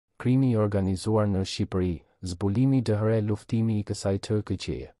Krimi i organizuar në Shqipëri, zbulimi dëhëre luftimi i kësaj të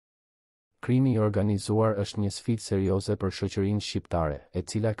Këqjeje. Krimi i organizuar është një sfidë serioze për shoqërinë shqiptare, e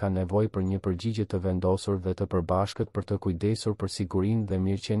cila ka nevojë për një përgjigje të vendosur dhe të përbashkët për të kujdesur për sigurinë dhe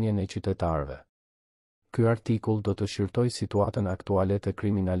mirëqenien e qytetarëve. Ky artikull do të shqyrtoj situatën aktuale të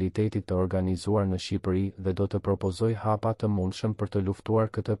kriminalitetit të organizuar në Shqipëri dhe do të propozoj hapa të mundshëm për të luftuar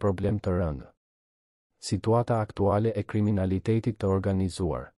këtë problem të rëndë. Situata aktuale e kriminalitetit të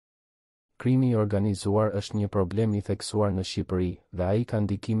organizuar. Krimi i organizuar është një problem i theksuar në Shqipëri dhe ai ka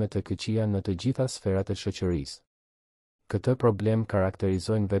ndikime të këqija në të gjitha sferat e shoqërisë. Këtë problem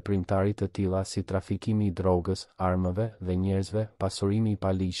karakterizojnë veprimtarit të tilla si trafikimi i drogës, armëve dhe njerëzve, pasurimi i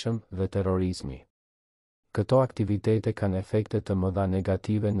palishëm dhe terrorizmi. Këto aktivitete kanë efekte të mëdha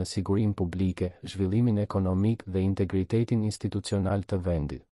negative në sigurinë publike, zhvillimin ekonomik dhe integritetin institucional të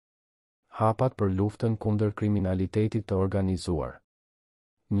vendit. Hapat për luftën kundër kriminalitetit të organizuar.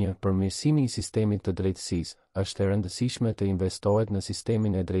 1. Përmirësimi i sistemit të drejtësisë. Është e rëndësishme të investohet në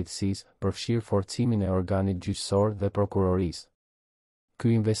sistemin e drejtësisë, përfshirë forcimin e organit gjyqësor dhe prokurorisë.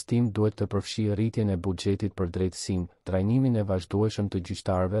 Ky investim duhet të përfshijë rritjen e buxhetit për drejtësinë, trajnimin e vazhdueshëm të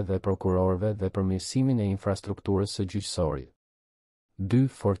gjyqtarëve dhe prokurorëve dhe përmirësimin e infrastrukturës së gjyqësorit. 2.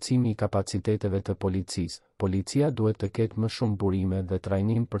 Forcimi i kapaciteteve të policisë. Policia duhet të ketë më shumë burime dhe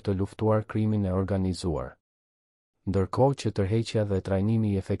trajnim për të luftuar krimin e organizuar. Ndërkohë që tërheqja dhe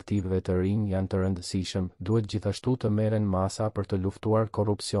trajnimi i efektivëve të rinj janë të rëndësishëm, duhet gjithashtu të merren masa për të luftuar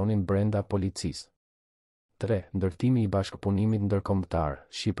korrupsionin brenda policisë. 3. Ndërtimi i bashkëpunimit ndërkombëtar.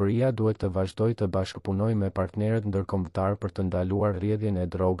 Shqipëria duhet të vazhdojë të bashkëpunojë me partnerët ndërkombëtar për të ndaluar rrjedhjen e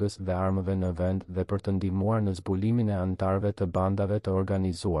drogës dhe armëve në vend dhe për të ndihmuar në zbulimin e anëtarëve të bandave të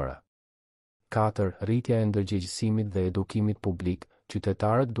organizuara. 4. Rritja e ndërgjegjësimit dhe edukimit publik.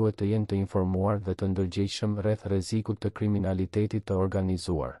 Qytetarët duhet të jenë të informuar dhe të ndërgjegjshëm rreth rrezikut të kriminalitetit të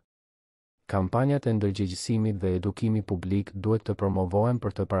organizuar. Kampanjat e ndërgjegjësimit dhe edukimit publik duhet të promovohen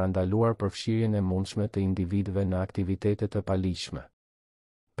për të parandaluar përfshirjen e mundshme të individëve në aktivitete të palishme.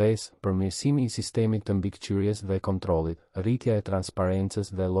 5. Përmirësimi i sistemit të mbikëqyrjes dhe kontrollit. Rritja e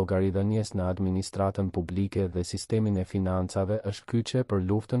transparencës dhe llogaridhënies në administratën publike dhe sistemin e financave është kyçe për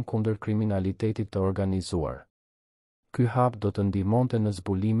luftën kundër kriminalitetit të organizuar. Ky hap do të ndihmonte në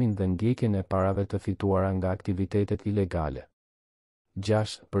zbulimin dhe ndjekjen e parave të fituara nga aktivitetet ilegale.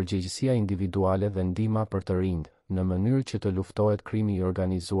 6. Përgjegjësia individuale dhe ndihma për të rinjt. Në mënyrë që të luftohet krimi i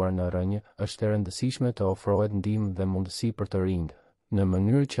organizuar në rrënjë, është e rëndësishme të ofrohet ndihmë dhe mundësi për të rinjt, në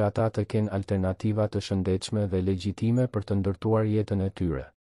mënyrë që ata të kenë alternativa të shëndetshme dhe legjitime për të ndërtuar jetën e tyre.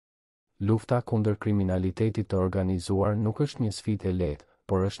 Lufta kundër kriminalitetit të organizuar nuk është një sfidë e lehtë,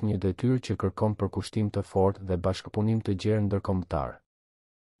 por është një detyrë që kërkon përkushtim të fortë dhe bashkëpunim të gjerë ndërkombëtar.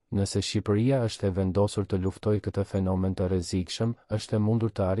 Nëse Shqipëria është e vendosur të luftojë këtë fenomen të rrezikshëm, është e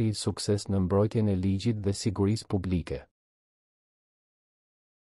mundur të arrijë sukses në mbrojtjen e ligjit dhe sigurisë publike.